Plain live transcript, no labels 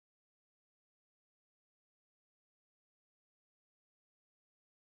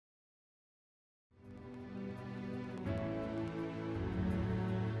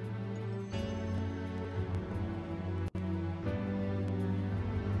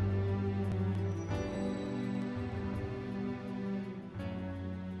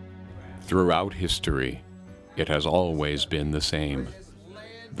Throughout history, it has always been the same.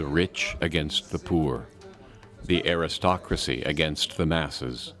 The rich against the poor, the aristocracy against the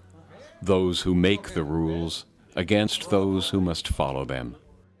masses, those who make the rules against those who must follow them.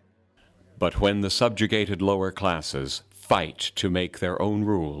 But when the subjugated lower classes fight to make their own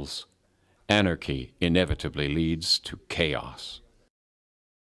rules, anarchy inevitably leads to chaos.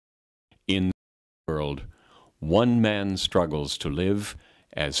 In the world, one man struggles to live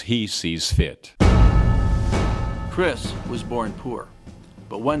as he sees fit. Chris was born poor,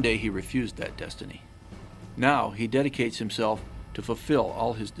 but one day he refused that destiny. Now he dedicates himself to fulfill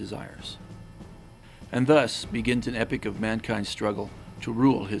all his desires. And thus begins an epic of mankind's struggle to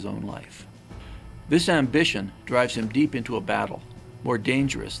rule his own life. This ambition drives him deep into a battle, more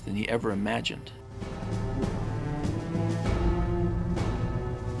dangerous than he ever imagined.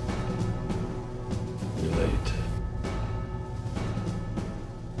 You're late.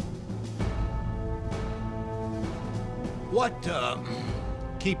 What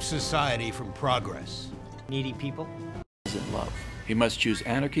keeps society from progress? Needy people? He is in love. He must choose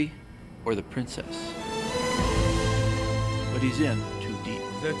anarchy or the princess. But he's in too deep.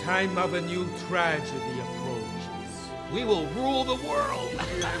 The time of a new tragedy approaches. We will rule the world!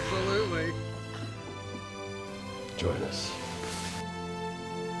 Absolutely. Join us.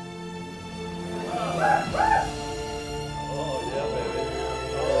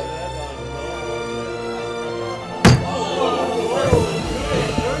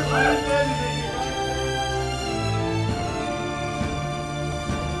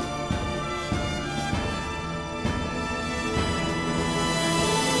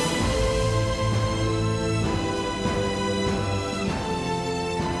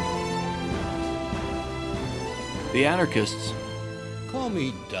 The anarchists Call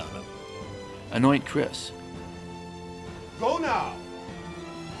me Donovan. anoint Chris Go now!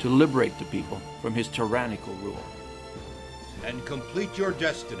 to liberate the people from his tyrannical rule, And complete your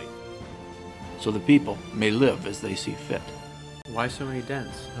destiny. so the people may live as they see fit. Why so many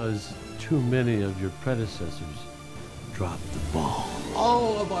dents? Because too many of your predecessors dropped the ball.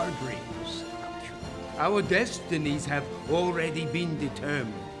 All of our dreams come true. Our destinies have already been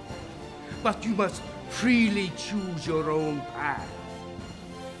determined. But you must freely choose your own path.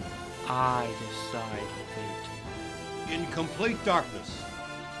 I decide fate. In complete darkness,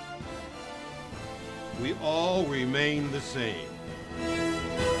 we all remain the same.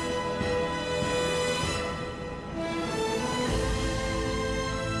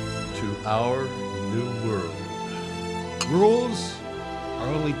 To our new world. Rules are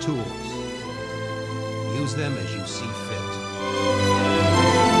only tools. Use them as you see fit.